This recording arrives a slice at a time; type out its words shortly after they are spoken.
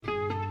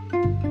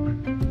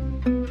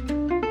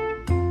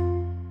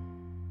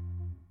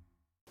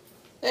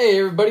Hey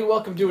everybody,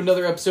 welcome to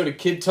another episode of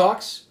Kid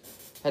Talks.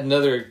 Had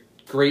another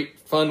great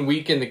fun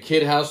week in the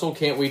kid household.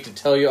 Can't wait to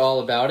tell you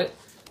all about it.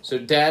 So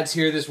Dad's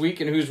here this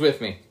week, and who's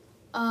with me?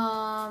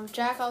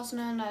 Jack, also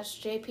known as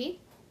JP.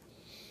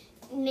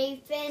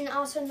 Nathan,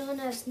 also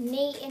known as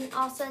Nate, and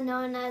also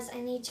known as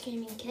NH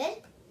Gaming Kid.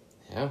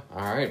 Yeah,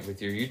 alright,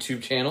 with your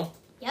YouTube channel.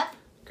 Yep.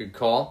 Good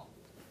call.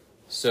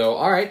 So,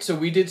 alright, so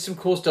we did some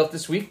cool stuff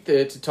this week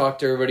to talk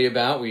to everybody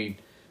about. We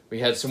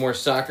had some more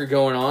soccer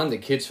going on. The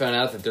kids found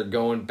out that they're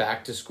going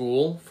back to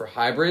school for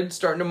hybrid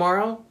starting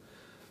tomorrow,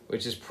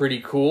 which is pretty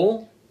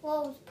cool.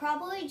 Well,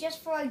 probably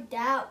just for like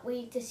that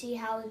week to see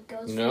how it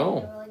goes.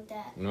 No. For like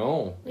that.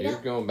 No, you're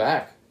going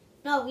back.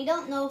 No, we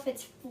don't know if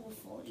it's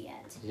full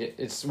yet. Yeah,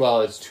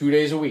 it's 2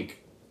 days a week.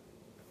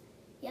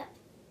 Yep.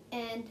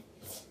 And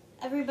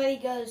everybody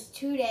goes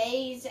 2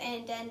 days,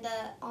 and then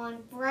on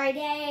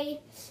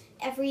Friday,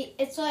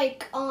 it's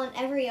like on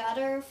every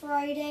other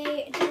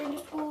Friday during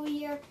the school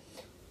year,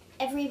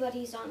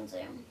 everybody's on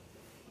Zoom.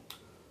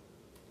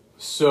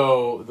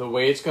 So the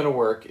way it's going to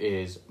work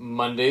is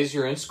Mondays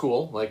you're in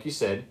school, like you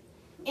said.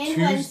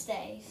 And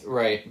Wednesdays.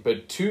 Right,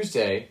 but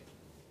Tuesday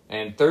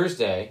and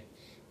Thursday,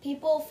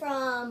 people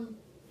from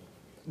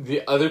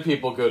the other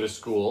people go to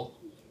school,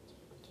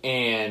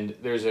 and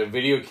there's a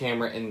video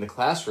camera in the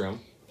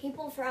classroom.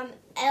 People from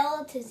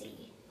L to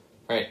Z.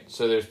 Right,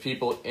 so there's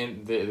people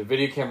in the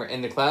video camera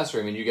in the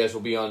classroom, and you guys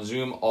will be on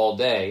Zoom all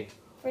day.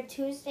 For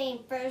Tuesday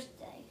and Thursday.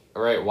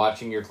 All right,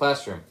 watching your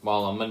classroom.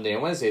 While on Monday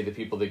and Wednesday, the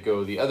people that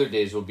go the other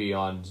days will be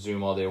on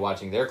Zoom all day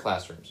watching their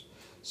classrooms.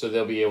 So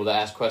they'll be able to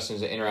ask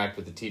questions and interact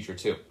with the teacher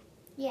too.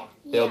 Yeah.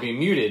 They'll be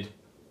muted,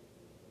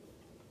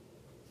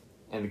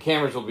 and the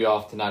cameras will be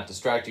off to not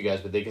distract you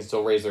guys, but they can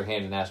still raise their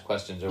hand and ask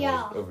questions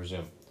over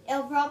Zoom.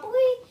 It'll probably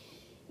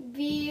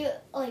be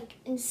like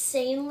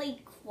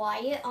insanely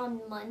quiet on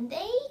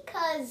Monday,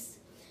 because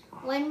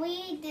when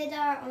we did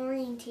our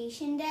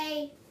orientation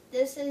day,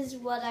 this is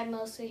what I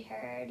mostly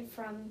heard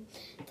from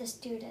the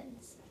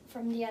students,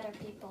 from the other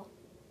people.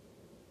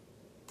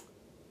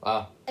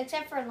 Wow.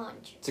 Except for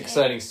lunch. It's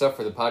exciting stuff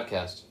for the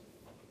podcast.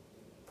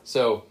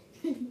 So,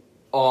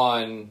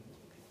 on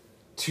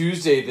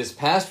Tuesday this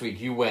past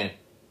week, you went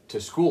to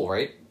school,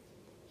 right?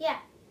 Yeah.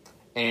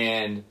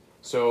 And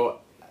so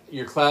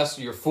your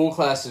full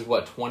class is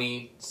what,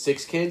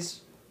 26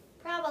 kids?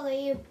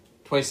 Probably.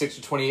 26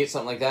 or 28,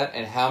 something like that.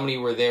 And how many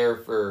were there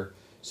for?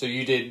 So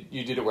you did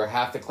it where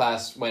half the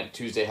class went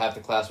Tuesday, half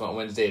the class went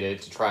Wednesday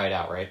to try it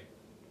out, right?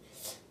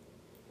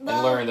 Well,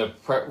 and learn the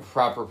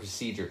proper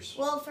procedures.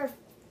 Well, for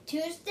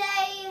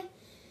Tuesday,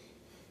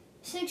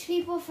 6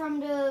 people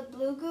from the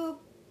blue group.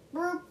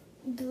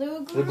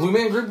 The Blue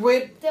Man group,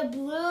 wait? The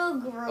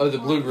blue group. Oh, the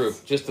blue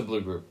group. Just the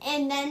blue group.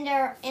 And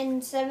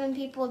then 7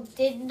 people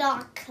did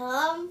not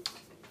come.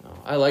 Oh,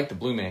 I like the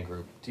Blue Man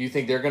group. Do you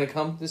think they're going to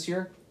come this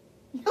year?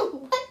 No,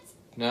 what?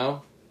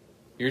 No?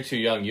 You're too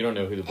young. You don't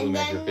know who the Blue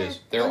Man group is.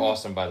 They're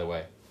awesome, by the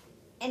way.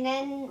 And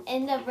then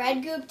in the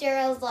red group,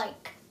 there was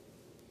like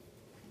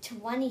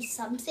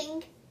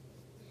 20-something.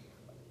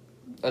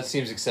 That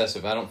seems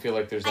excessive. I don't feel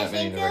like there's that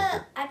many in the red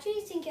group. I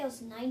actually think it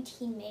was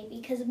 19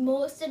 maybe, because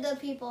most of the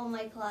people in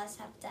my class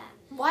have that.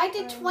 Why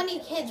did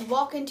 20 kids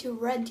walk into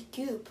red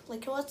goop?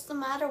 Like, what's the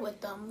matter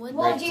with them?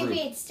 Well,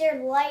 JP, it's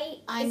their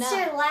it's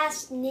their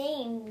last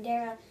name.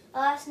 Their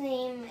last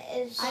name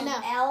is from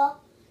L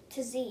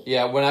to Z.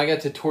 Yeah, when I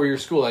got to tour your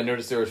school, I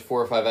noticed there was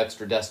 4 or 5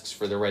 extra desks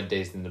for the red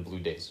days than the blue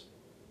days.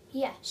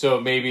 Yeah. So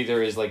maybe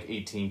there is like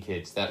 18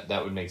 kids. That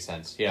would make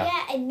sense. Yeah.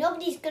 Yeah, and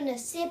nobody's gonna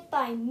sit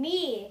by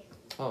me.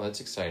 Oh, that's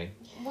exciting.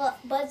 Well,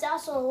 but it's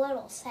also a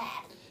little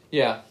sad.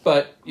 Yeah,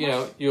 but you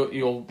know,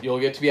 you'll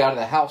get to be out of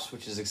the house,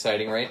 which is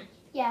exciting, right?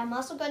 Yeah, I'm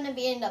also gonna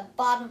be in the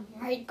bottom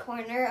right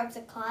corner of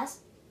the class.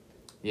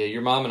 Yeah,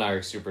 your mom and I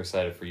are super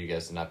excited for you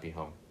guys to not be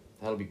home.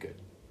 That'll be good.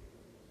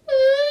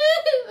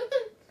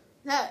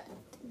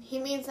 He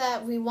means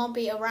that we won't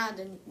be around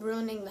and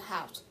ruining the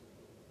house.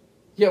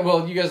 Yeah,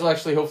 well, you guys will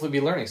actually hopefully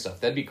be learning stuff.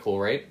 That'd be cool,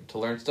 right? To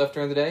learn stuff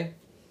during the day?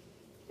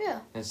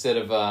 Yeah. Instead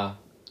of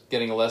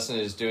getting a lesson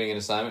is doing an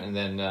assignment and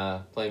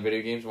then playing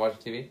video games and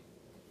watching TV?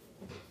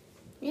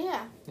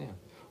 Yeah. Yeah.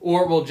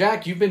 Or, well,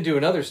 Jack, you've been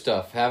doing other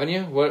stuff, haven't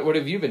you? What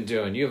have you been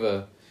doing? You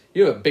have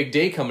a big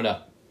day coming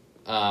up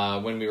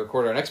when we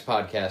record our next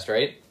podcast,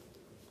 right?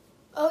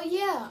 Oh,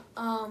 yeah.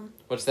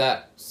 What's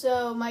that?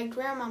 So my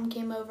grandmom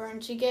came over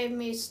and she gave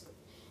me,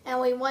 and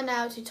we went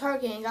out to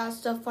Target and got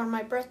stuff for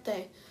my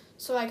birthday.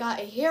 So I got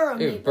a hero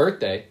Your amiibo.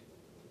 birthday?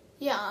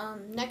 Yeah,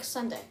 next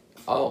Sunday.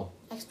 Oh.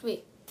 Next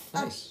week.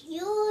 Nice. A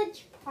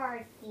huge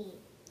party.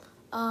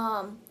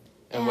 And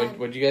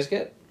what'd you guys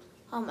get?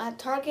 At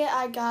Target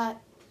I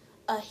got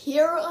a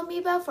hero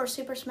amiibo for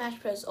Super Smash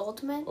Bros.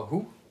 Ultimate. A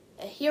who?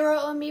 A hero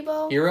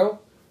amiibo.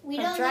 Hero? We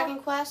from don't Dragon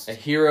know. Quest. A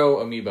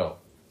hero amiibo.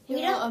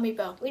 Hero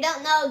amiibo. We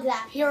don't know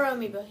exactly. Hero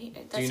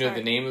amiibo. Do you know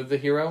the name of the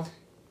hero?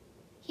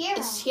 Hero.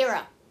 It's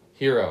Hero.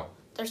 Hero.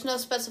 There's no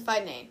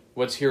specified name.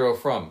 What's Hero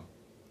from?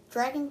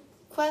 Dragon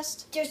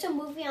Quest? There's a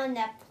movie on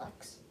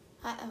Netflix.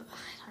 I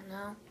don't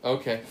know.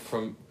 Okay,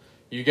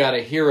 You got a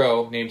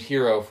hero named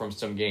Hero from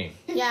some game.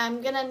 Yeah,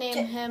 I'm gonna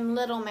name him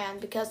Little Man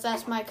because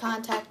that's my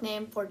contact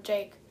name for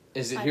Jake.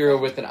 Is it My Hero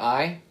friend. with an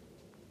I?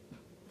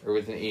 Or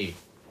with an E?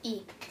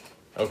 E.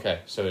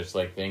 Okay, so it's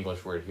like the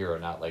English word hero,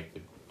 not like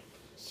the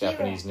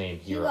Japanese name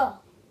hero. Hero.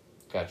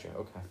 Gotcha,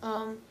 okay.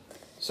 Um,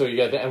 So you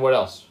got that, and what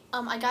else?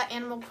 I got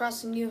Animal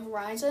Crossing New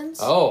Horizons.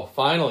 Oh,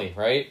 finally,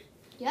 right?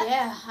 Yep.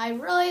 Yeah, I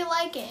really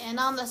like it. And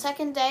on the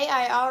second day,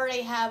 I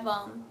already have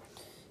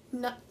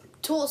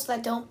tools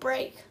that don't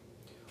break.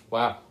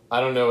 Wow, I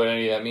don't know what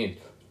any of that means.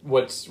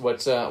 What's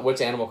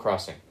Animal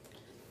Crossing?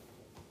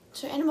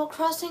 So Animal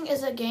Crossing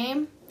is a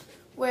game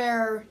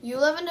where you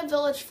live in a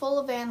village full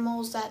of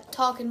animals that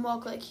talk and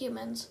walk like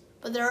humans,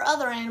 but there are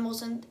other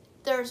animals and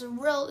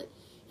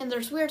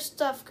there's weird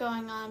stuff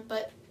going on,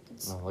 but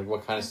Oh, like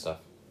what kind of stuff?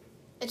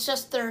 it's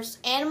just there's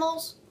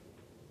animals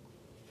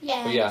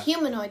Yeah. and Yeah.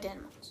 humanoid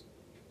animals.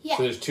 Yeah.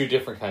 So there's two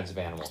different kinds of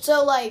animals.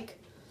 So like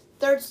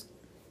there's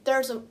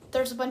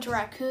a bunch of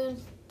raccoons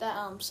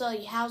that sell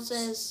you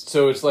houses.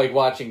 So it's like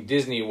watching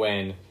Disney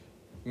when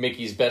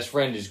Mickey's best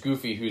friend is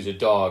Goofy, who's a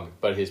dog,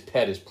 but his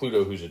pet is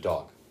Pluto, who's a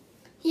dog.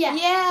 Yeah.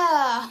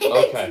 Yeah. It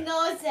Okay. makes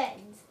no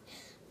sense.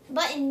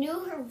 But in New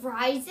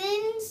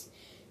Horizons,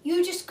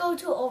 you just go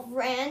to a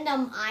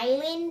random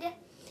island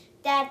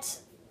that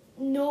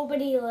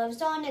nobody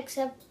lives on,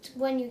 except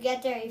when you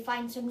get there, you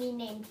find somebody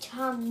named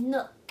Tom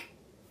Nook.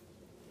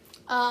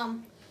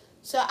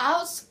 So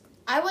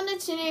I wanted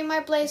to name my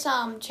place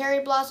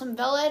Cherry Blossom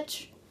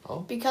Village. Oh.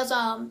 Because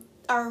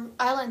our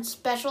island's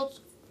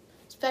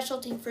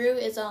specialty fruit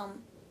is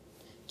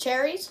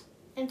cherries.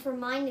 And for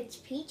mine, it's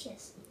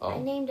Peaches. I Oh.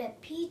 named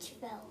it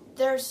Peachville.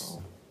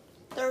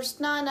 There's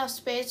not enough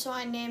space, so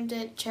I named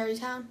it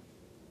Cherrytown.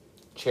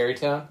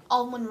 Cherrytown?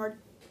 All one word.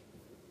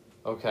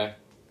 Okay.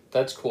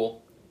 That's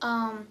cool.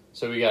 Um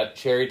So we got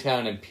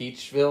Cherrytown and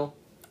Peachville.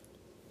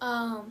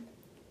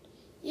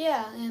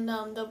 yeah, and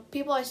the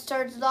people I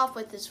started off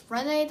with is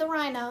Rene the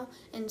Rhino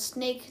and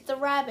Snake the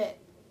Rabbit.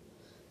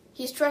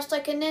 He's dressed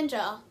like a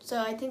ninja, so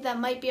I think that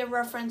might be a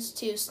reference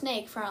to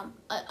Snake from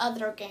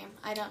another game.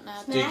 I don't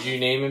know. Snake? Did you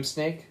name him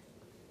Snake?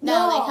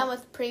 No, No. they come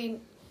with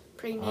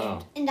pre-named.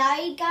 Oh. And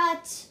I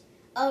got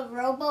a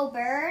Robo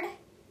Bird,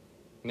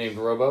 Named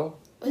Robo?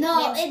 With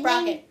No, named it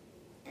Sprocket.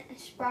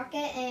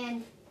 Sprocket,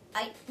 and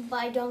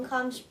I don't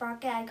call him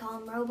Sprocket, I call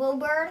him Robo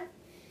Bird.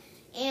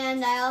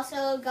 And I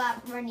also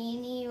got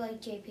Renini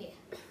like JP.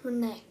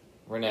 Renee.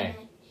 Renee.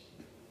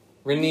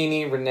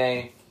 Renini,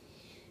 Renee.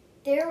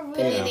 They're really,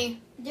 Panini.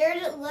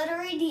 they're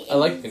literally the I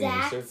like paninis.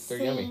 exact They're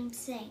same yummy.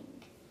 thing.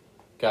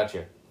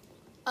 Gotcha.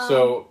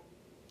 Um,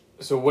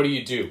 So what do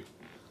you do?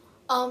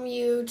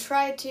 You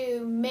try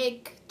to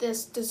make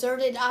this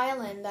deserted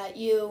island that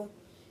you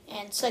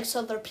and 6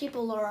 other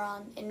people are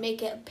on and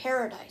make it a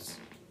paradise.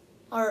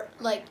 Or,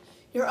 like,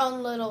 your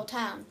own little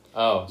town.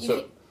 Oh,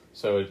 You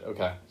so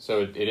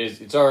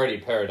it's already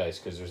paradise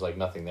because there's like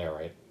nothing there,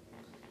 right?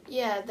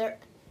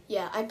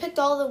 Yeah, I picked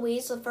all the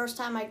weeds the first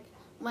time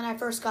when I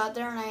first got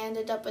there, and I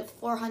ended up with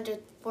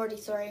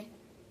 443.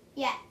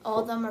 Yeah. All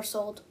of them are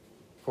sold.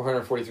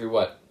 443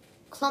 what?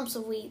 Clumps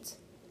of weeds.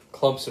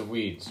 Clumps of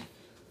weeds.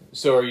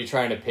 So are you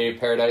trying to pave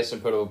paradise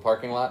and put up a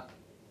parking lot?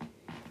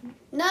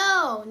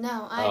 No.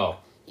 Oh,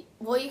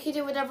 Well, you could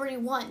do whatever you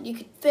want. You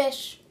could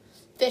fish.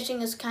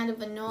 Fishing is kind of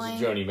this annoying.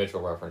 is a Joni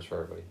Mitchell reference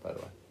for everybody, by the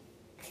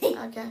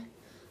way. Okay.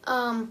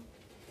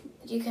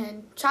 You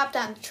can chop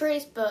down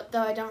trees, but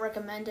though I don't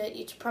recommend it,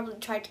 you should probably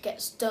try to get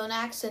a stone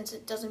axe since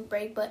it doesn't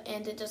break,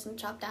 and it doesn't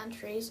chop down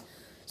trees.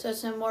 So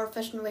it's a more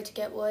efficient way to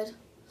get wood.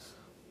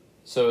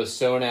 So a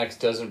stone axe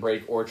doesn't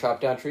break or chop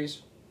down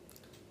trees?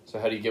 So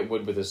how do you get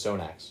wood with a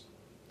stone axe?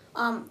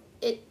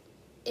 It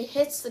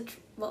hits the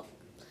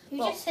You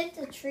Well- just hit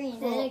the tree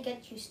and then well- it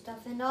gets you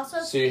stuff. And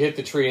also, So you hit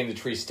the tree and the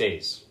tree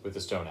stays with the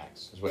stone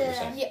axe, is what you're Yeah.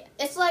 saying. yeah,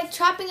 it's like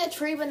chopping a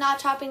tree, but not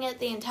chopping it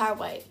the entire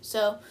way.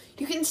 So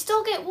you can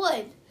still get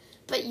wood,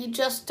 but you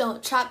just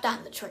don't chop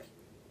down the tree.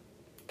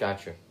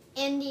 Gotcha.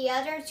 and the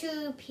other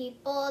two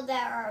people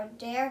that are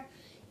there,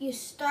 you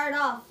start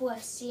off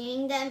with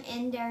seeing them,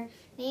 and their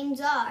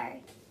names are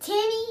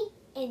Timmy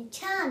and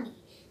Tommy.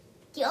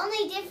 The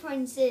only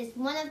difference is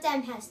one of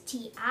them has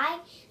T-I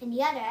and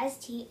the other has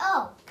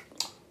T-O.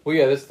 Well,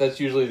 yeah, that's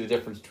usually the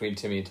difference between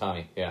Timmy and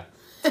Tommy. Yeah.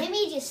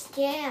 Timmy just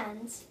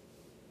stands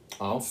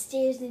Oh. and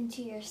stares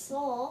into your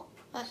soul,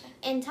 Okay.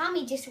 and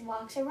Tommy just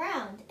walks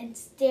around and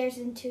stares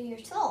into your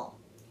soul.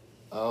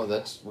 Oh,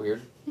 that's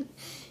weird.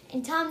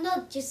 And Tom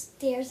Nook just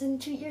stares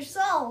into your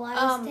soul while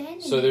you're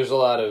standing So there. there's a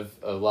lot of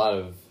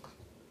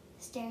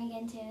Staring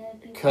into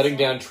people's cutting soul.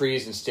 down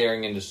trees and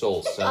staring into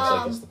souls. Sounds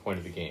like that's the point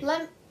of the game.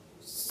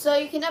 So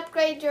you can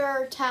upgrade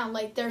your town.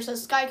 Like there's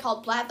this guy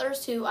called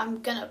Blathers who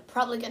I'm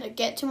probably gonna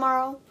get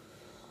tomorrow.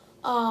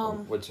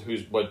 What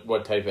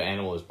type of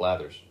animal is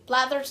Blathers?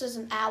 Blathers is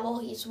an owl.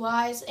 He's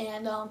wise,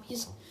 and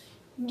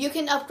you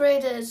can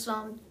upgrade his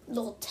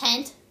little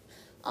tent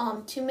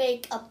to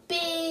make a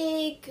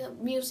big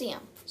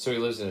museum. So he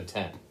lives in a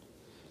tent.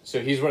 So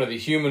he's one of the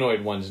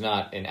humanoid ones,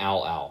 not an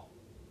owl.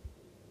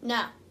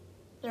 No,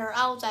 there are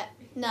owls at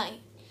night.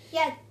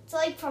 Yeah,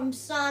 It's like from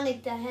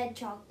Sonic the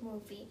Hedgehog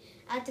movie.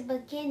 At the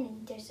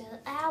beginning, there's an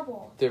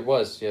owl. There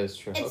was. Yeah, that's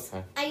true. It's,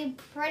 Okay. I'm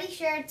pretty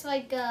sure it's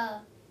like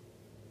a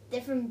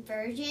different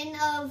version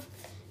of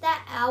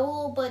that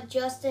owl, but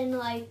just in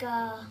like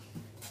a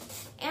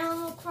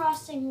Animal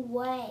Crossing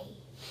way.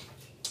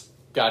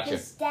 Gotcha.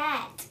 His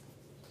dad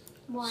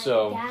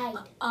So-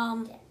 died.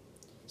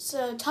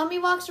 So Tommy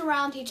walks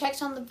around. He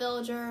checks on the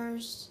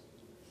villagers,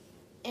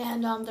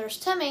 and there's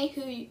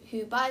Timmy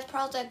who buys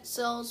products,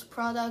 sells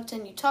products,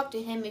 and you talk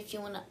to him if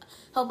you want to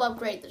help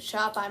upgrade the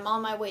shop. I'm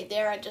on my way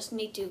there. I just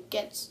need to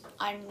get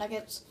iron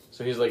nuggets.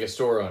 So he's like a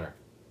store owner.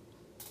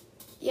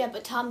 Yeah,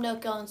 but Tom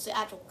Nook owns the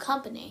actual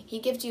company. He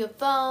gives you a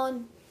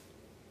phone.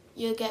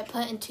 You get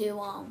put into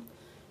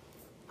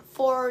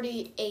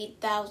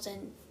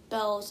 48,000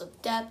 bells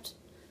of debt.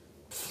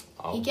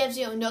 Oh. He gives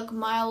you a Nook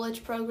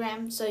mileage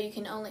program, so you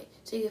can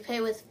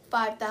pay with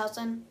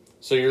 5,000.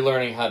 So you're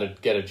learning how to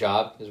get a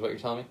job, is what you're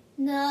telling me?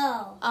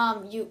 No.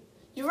 You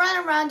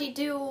run around. You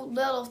do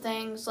little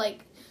things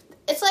like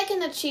it's like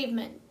an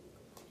achievement,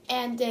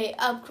 and they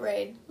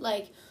upgrade.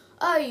 Like,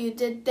 oh, you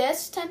did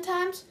this 10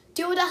 times.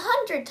 Do it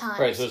 100 times.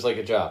 Right. So it's like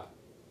a job.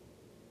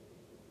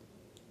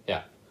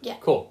 Yeah. Yeah.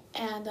 Cool.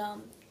 And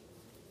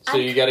So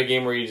you got a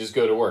game where you just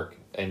go to work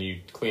and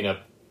you clean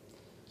up.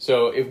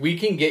 So if we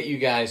can get you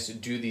guys to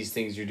do these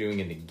things you're doing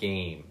in the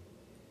game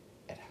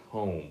at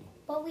home.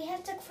 But we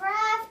have to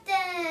craft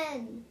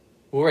them.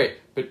 Well, right,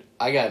 but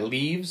I got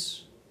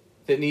leaves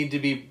that need to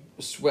be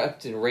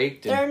swept and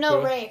raked. And there are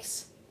no put-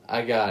 rakes.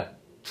 I got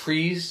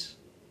trees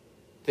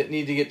that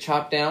need to get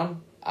chopped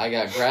down. I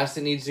got grass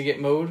that needs to get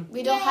mowed.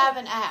 We don't Yay. have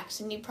an axe,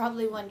 and you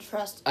probably wouldn't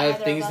trust. I have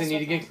either things of that us need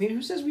to with get it. cleaned.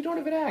 Who says we don't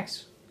have an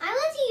axe? I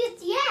want to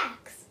use the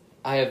axe.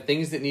 I have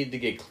things that need to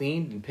get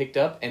cleaned and picked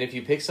up, and if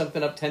you pick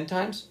something up 10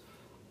 times,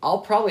 I'll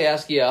probably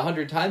ask you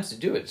 100 times to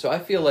do it. So I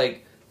feel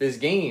like this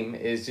game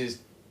is just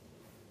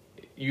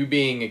you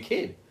being a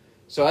kid.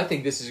 So I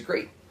think this is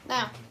great.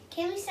 Now,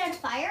 Can we start a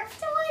fire with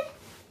the wood?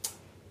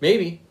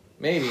 Maybe.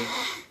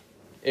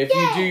 If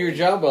you do Yay! your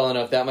job well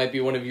enough, that might be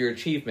one of your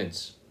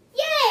achievements.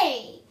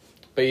 Yay!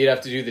 But you'd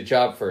have to do the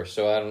job first,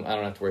 so I don't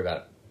have to worry about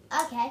it.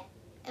 Okay.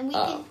 And we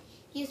can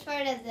use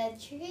part of the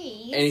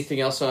trees. Anything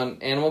else on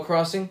Animal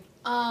Crossing?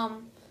 I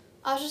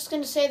was just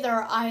gonna say there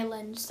are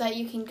islands that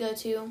you can go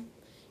to. You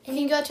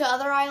can go to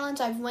other islands.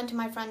 I went to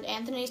my friend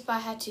Anthony's, but I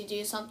had to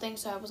do something,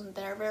 so I wasn't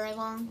there very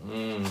long.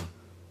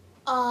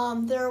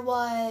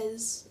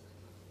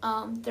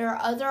 There are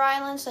other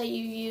islands that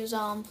you use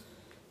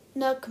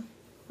Nook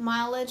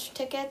mileage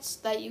tickets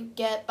that you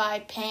get by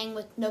paying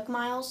with Nook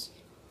miles.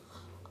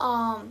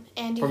 And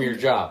you From can- your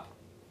job.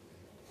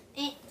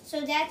 So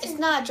that's It's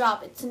not a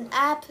job. It's an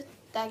app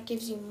that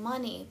gives you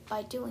money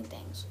by doing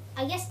things.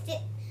 I guess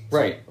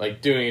Right,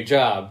 like doing a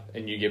job,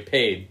 and you get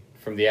paid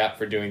from the app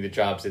for doing the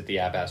jobs that the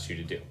app asks you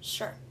to do.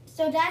 Sure.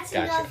 so that's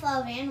Gotcha. enough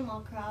of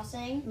Animal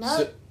Crossing.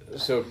 No.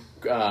 So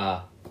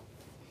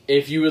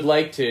if you would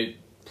like to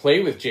play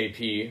with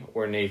JP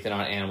or Nathan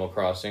on Animal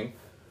Crossing,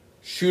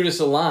 shoot us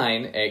a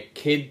line at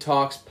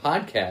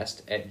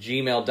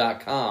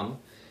kidtalkspodcast@gmail.com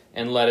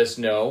and let us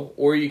know.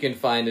 Or you can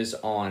find us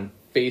on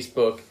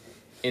Facebook,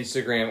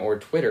 Instagram, or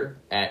Twitter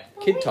at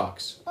But Kid we-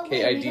 Talks. But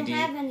wait, we don't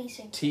have KIDDTALKS.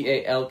 anything.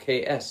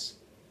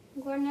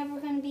 We're never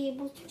going to be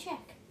able to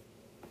check.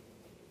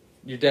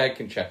 Your dad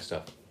can check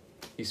stuff.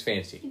 He's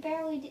fancy. You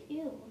barely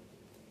do.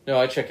 No,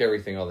 I check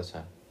everything all the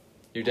time.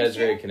 Your dad's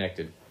sure? very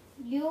connected.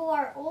 You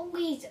are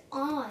always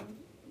on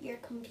your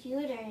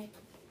computer.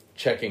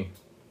 Checking.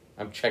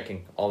 I'm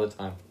checking all the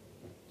time.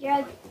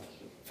 You're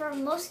for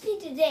mostly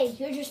today.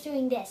 You're just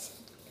doing this.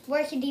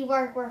 Workity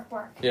work.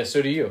 Yeah,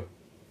 so do you.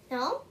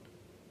 No.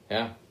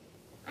 Yeah.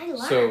 I learned.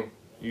 So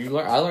you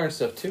learn. I learned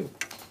stuff too.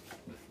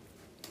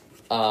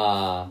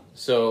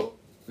 So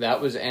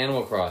that was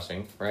Animal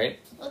Crossing, right?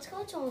 Let's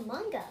go to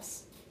Among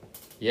Us.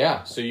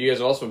 Yeah. So you guys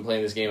have also been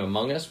playing this game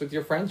Among Us with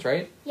your friends,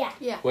 right? Yeah.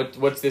 Yeah.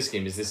 What's this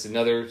game? Is this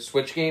another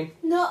Switch game?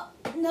 No.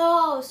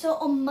 So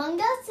Among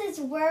Us is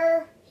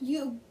where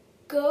you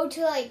go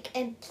to like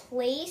a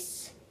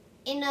place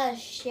in a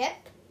ship,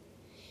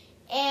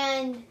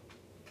 and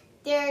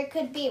there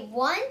could be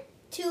 1,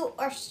 2,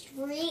 or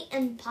 3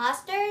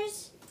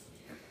 imposters,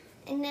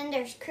 and then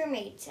there's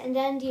crewmates, and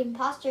then the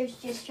imposters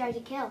just try to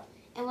kill.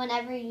 And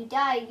whenever you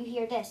die, you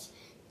hear this.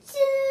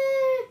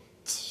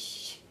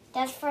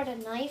 That's for the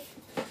knife.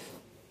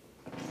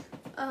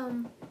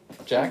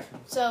 Jack?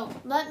 So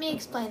let me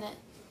explain it.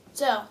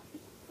 So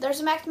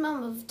there's a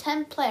maximum of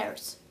 10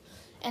 players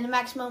and a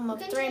maximum of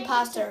You can 3 change it to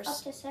imposters.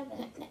 Up to 7.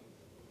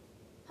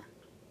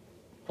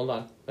 Hold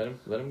on.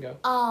 Let him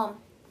go.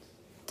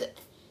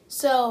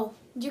 So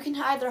you can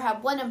either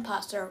have 1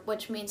 imposter,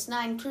 which means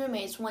 9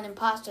 crewmates, 1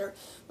 imposter,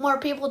 more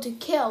people to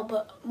kill,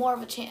 but more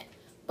of a chance,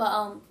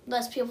 but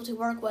less people to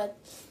work with.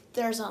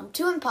 There's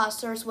 2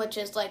 imposters, which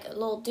is like a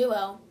little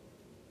duo,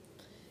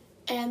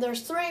 and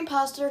there's 3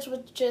 imposters,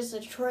 which is a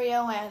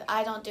trio. And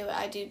I don't do it.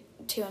 I do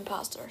 2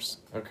 imposters.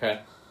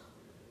 Okay.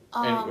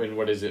 And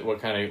what is it?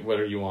 What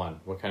are you on?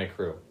 What kind of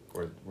crew?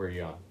 Where are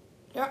you on?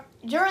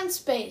 You're in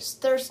space.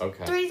 There's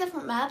Okay. 3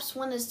 different maps.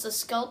 One is the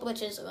Scout,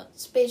 which is a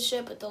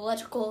spaceship with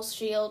electrical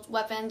shields,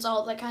 weapons,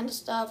 all that kind of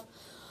stuff.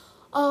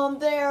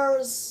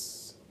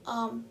 There's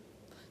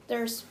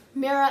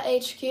Mira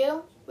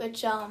HQ,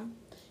 which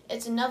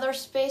it's another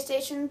space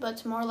station, but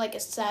it's more like a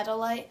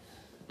satellite.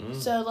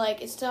 So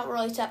like it's not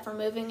really set for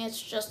moving.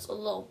 It's just a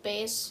little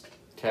base,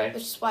 Okay.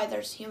 which is why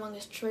there's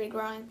humongous tree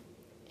growing,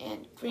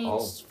 and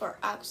greens for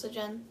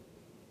oxygen.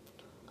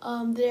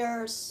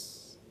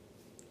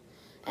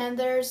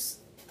 There's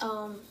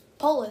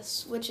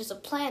Polis, which is a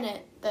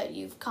planet that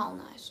you've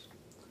colonized.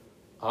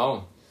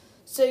 Oh.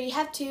 So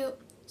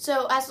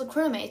as the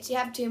crewmates, you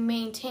have to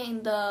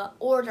maintain the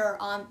order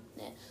on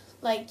it.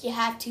 Like, you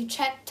have to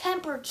check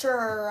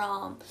temperature,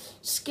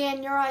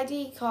 scan your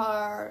ID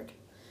card.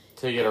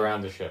 To get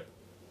around the ship.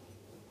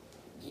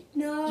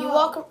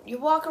 No. You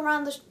walk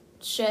around the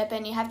ship,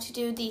 and you have to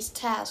do these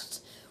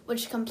tasks,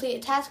 which complete a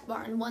task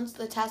bar. And once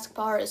the task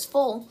bar is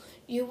full,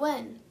 you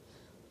win.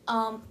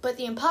 But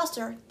the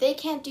imposter, they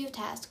can't do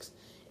tasks.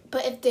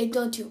 But if they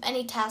don't do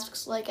any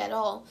tasks, like, at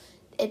all,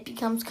 it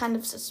becomes kind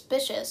of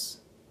suspicious.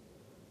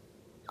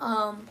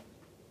 And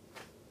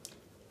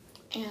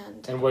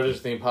what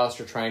is the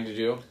imposter trying to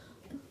do?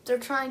 They're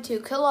trying to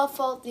kill off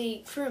all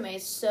the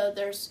crewmates, so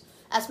there's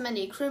as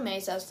many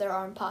crewmates as there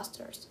are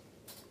imposters.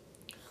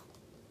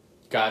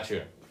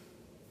 Gotcha.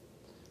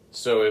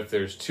 So if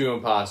there's 2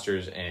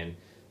 imposters and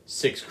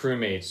 6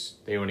 crewmates,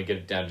 they want to get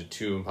it down to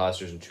 2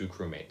 imposters and 2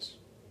 crewmates.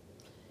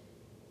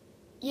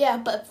 Yeah,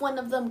 but if one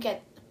of them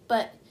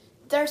but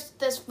there's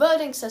this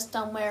voting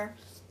system where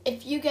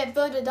if you get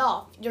voted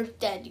off, you're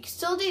dead. You can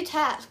still do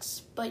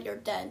tasks, but you're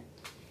dead.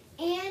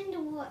 And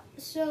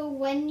so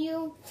when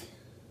you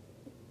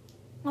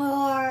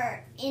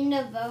are in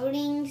the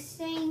voting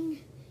thing,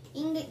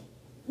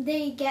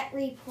 they get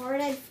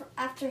reported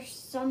after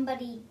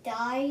somebody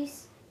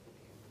dies,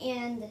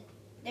 and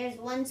there's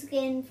one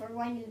skin for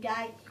when you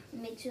die. It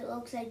makes it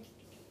look like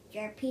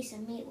you're a piece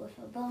of meat with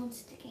a bone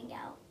sticking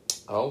out.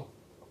 Oh.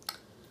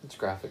 It's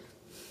graphic.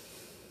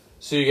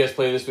 So you guys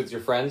play this with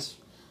your friends?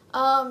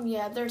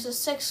 Yeah, there's a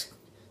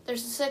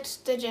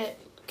 6-digit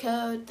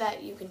code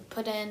that you can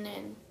put in,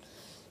 and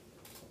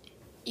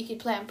you can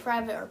play on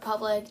private or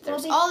public.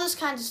 There's all this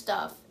kind of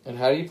stuff. And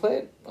how do you play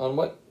it? On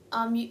what?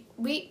 You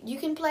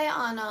can play it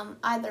on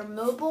either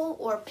mobile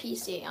or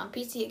PC. On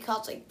PC it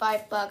costs like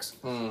 $5.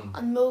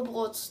 On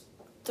mobile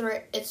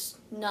it's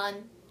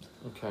none.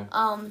 Okay.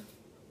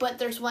 But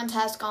there's one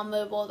task on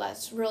mobile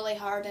that's really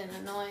hard and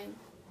annoying.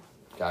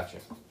 Gotcha.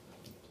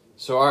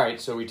 So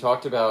alright, so we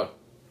talked about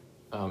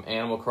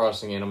Animal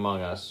Crossing and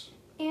Among Us.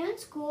 And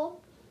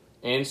school.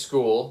 And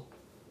school.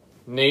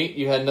 Nate,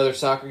 you had another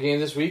soccer game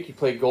this week. You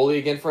played goalie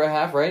again for a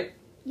half, right?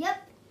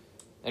 Yep.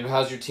 And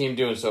how's your team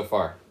doing so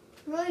far?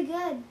 Really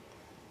good.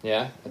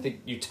 Yeah? I think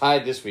you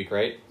tied this week,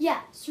 right?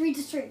 Yeah,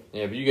 3-3.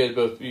 Yeah,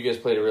 but you guys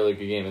played a really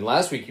good game. And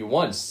last week you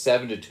won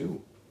 7-2.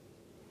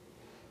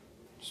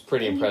 It's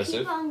pretty impressive.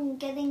 You keep on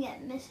getting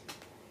it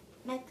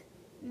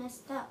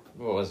messed up.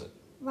 What was it?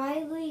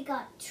 Riley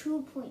got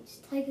 2 points.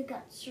 Tiger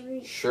got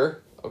 3.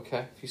 Sure.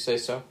 Okay, if you say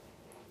so.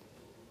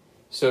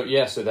 So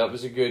that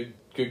was a good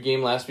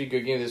game last week,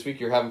 good game this week.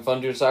 You're having fun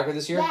doing soccer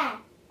this year? Yeah.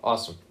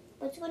 Awesome.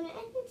 But it's going to end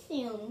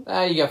soon.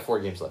 You got 4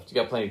 games left. You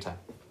got plenty of time.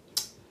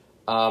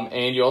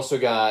 And you also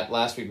got,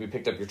 last week we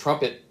picked up your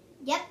trumpet.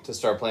 Yep. To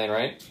start playing,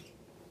 right?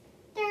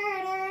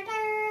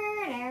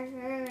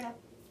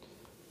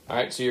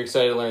 Alright, so you're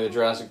excited to learn the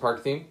Jurassic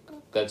Park theme?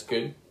 That's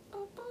good.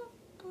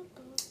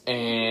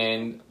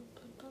 And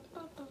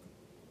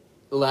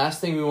the last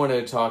thing we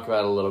wanted to talk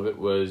about a little bit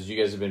was you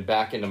guys have been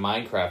back into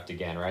Minecraft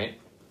again, right?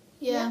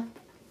 Yeah.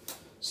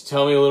 So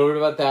tell me a little bit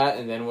about that,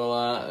 and then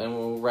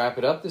we'll wrap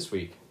it up this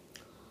week.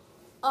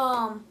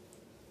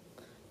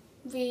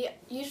 We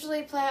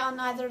usually play on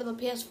either the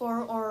PS4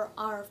 or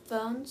our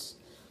phones.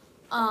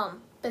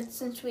 But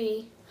since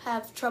we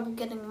have trouble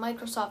getting a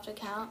Microsoft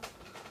account,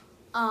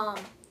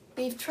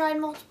 we've tried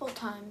multiple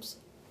times.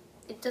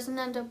 It doesn't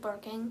end up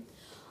working.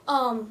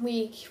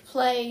 We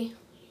play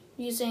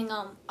using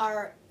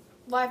our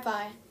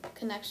Wi-Fi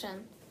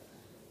connection.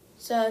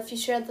 So if you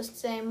share the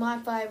same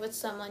Wi-Fi with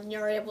someone,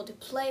 you're able to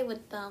play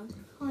with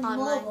them on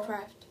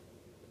Minecraft.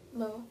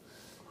 Mobile.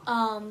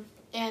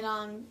 And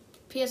on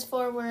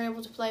PS4, we're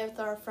able to play with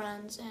our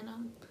friends.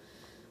 And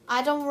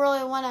I don't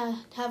really want to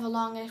have a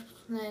long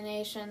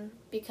explanation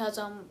because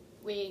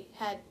we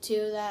had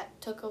 2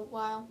 that took a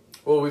while.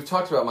 Well, we've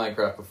talked about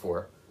Minecraft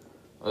before.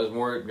 I was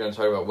more going to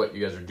talk about what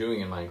you guys are doing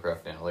in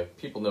Minecraft now. Like,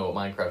 people know what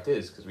Minecraft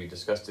is because we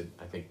discussed it,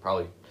 I think,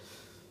 probably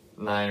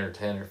 9 or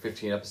 10 or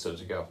 15 episodes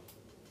ago.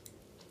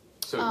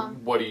 So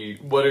what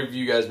have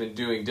you guys been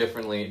doing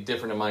different in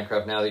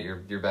Minecraft now that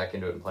you're back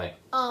into it and playing?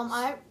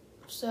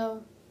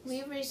 So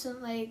we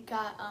recently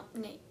got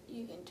Nate,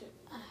 you can do it.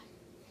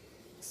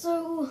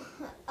 So,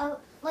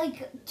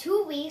 like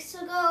 2 weeks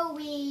ago,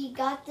 we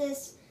got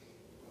this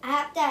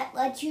app that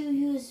lets you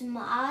use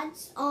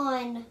mods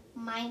on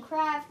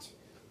Minecraft.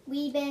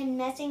 We've been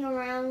messing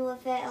around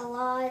with it a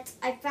lot.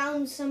 I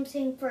found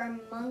something for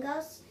Among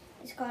Us,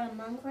 It's called a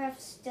Minecraft.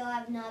 Still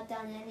have not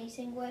done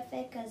anything with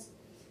it because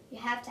you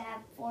have to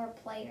have 4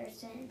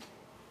 players in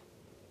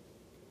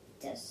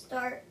to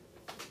start.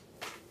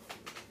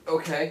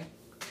 Okay.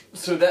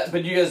 So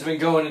but you guys have been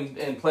going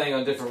and playing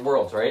on different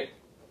worlds, right?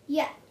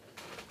 Yeah.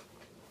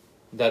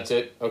 That's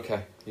it?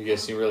 Okay. You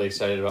guys seem really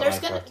excited about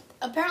Minecraft.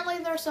 Apparently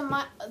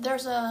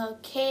there's a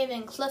cave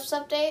and cliffs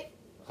update.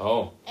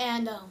 Oh.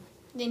 And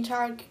the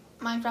entire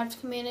Minecraft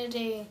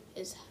community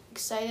is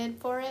excited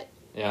for it.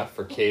 Yeah,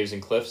 for caves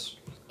and cliffs?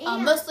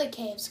 Mostly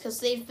caves, because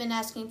they've been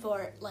asking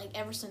for it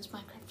ever since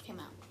Minecraft came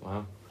out.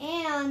 Wow.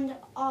 And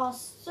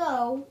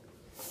also,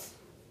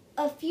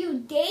 a few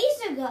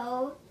days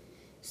ago,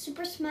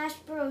 Super Smash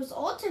Bros.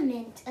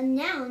 Ultimate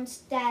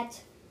announced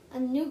that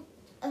 2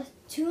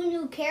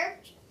 new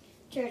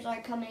characters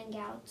are coming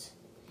out.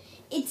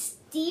 It's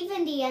Steve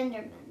and the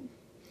Enderman.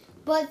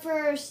 But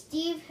for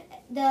Steve,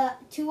 a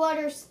few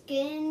other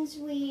skins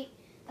we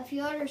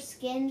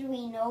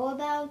know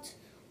about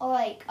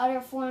are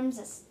other forms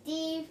of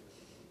Steve,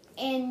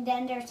 and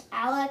then there's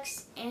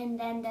Alex, and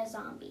then the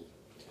zombie.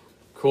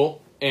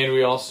 Cool. And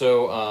we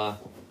also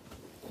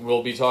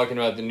will be talking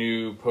about the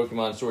new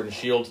Pokemon Sword and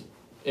Shield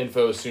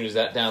info as soon as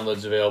that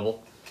download's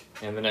available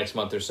in the next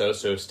month or so.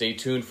 So stay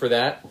tuned for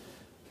that.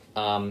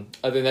 Other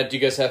than that, do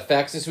you guys have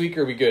facts this week,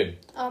 or are we good?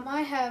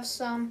 I have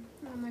some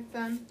on my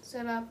phone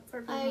set up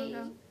for Pokemon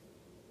Go.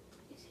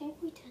 I think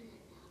we done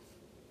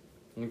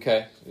enough.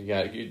 Okay.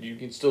 You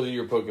can still do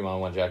your Pokemon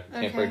one, Jack.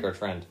 You can't break our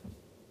trend.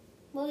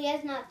 Well, he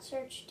has not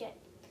searched it.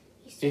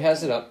 He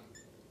has it up.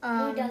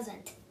 Who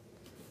doesn't?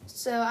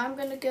 So I'm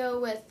gonna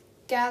go with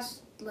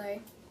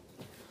Ghastly.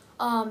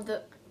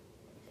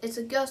 It's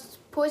a ghost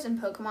poison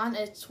Pokemon.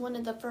 It's one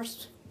of the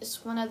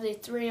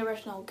 3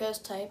 original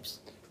ghost types.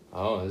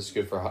 Oh, this is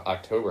good for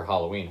October,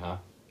 Halloween, huh?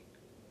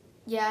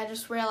 Yeah, I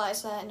just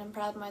realized that, and I'm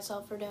proud of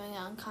myself for doing it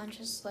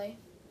unconsciously.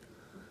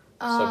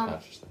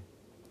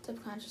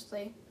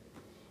 Subconsciously.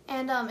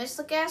 And it's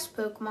the gas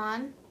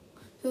Pokemon.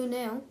 Who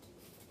knew?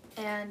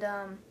 And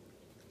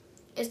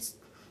its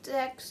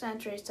Dex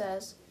entry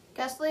says,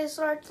 Ghastly is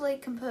largely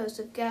composed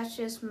of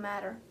gaseous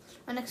matter.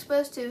 When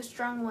exposed to a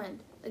strong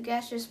wind, the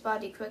gaseous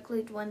body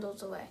quickly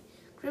dwindles away.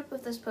 Group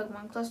of this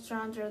Pokemon cluster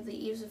under the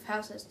eaves of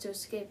houses to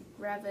escape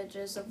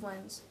ravages of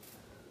winds.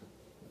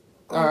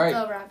 All right.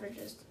 The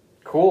ravages.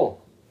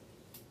 Cool.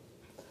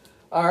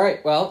 All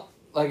right. Well,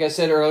 like I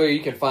said earlier,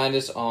 you can find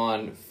us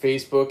on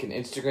Facebook and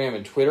Instagram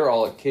and Twitter,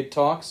 all at Kid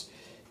Talks.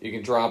 You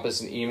can drop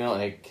us an email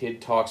at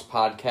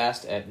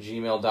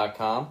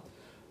kidtalkspodcast@gmail.com.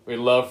 We'd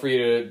love for you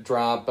to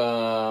drop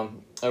a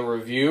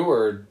review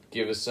or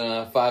give us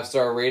a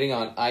 5-star rating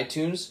on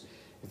iTunes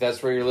if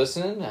that's where you're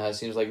listening. It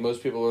seems like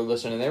most people are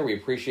listening there. We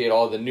appreciate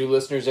all the new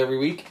listeners every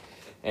week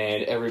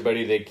and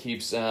everybody that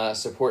keeps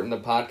supporting the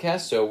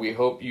podcast. So we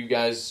hope you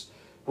guys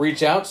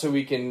reach out so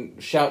we can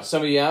shout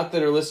some of you out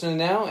that are listening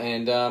now.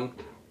 And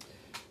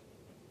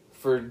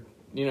for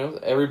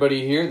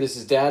everybody here, this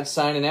is Dad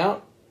signing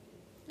out.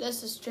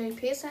 This is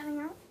JP signing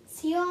out.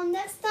 See you all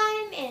next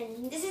time,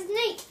 and this is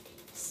Nate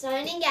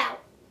signing out.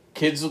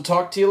 Kids will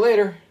talk to you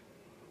later.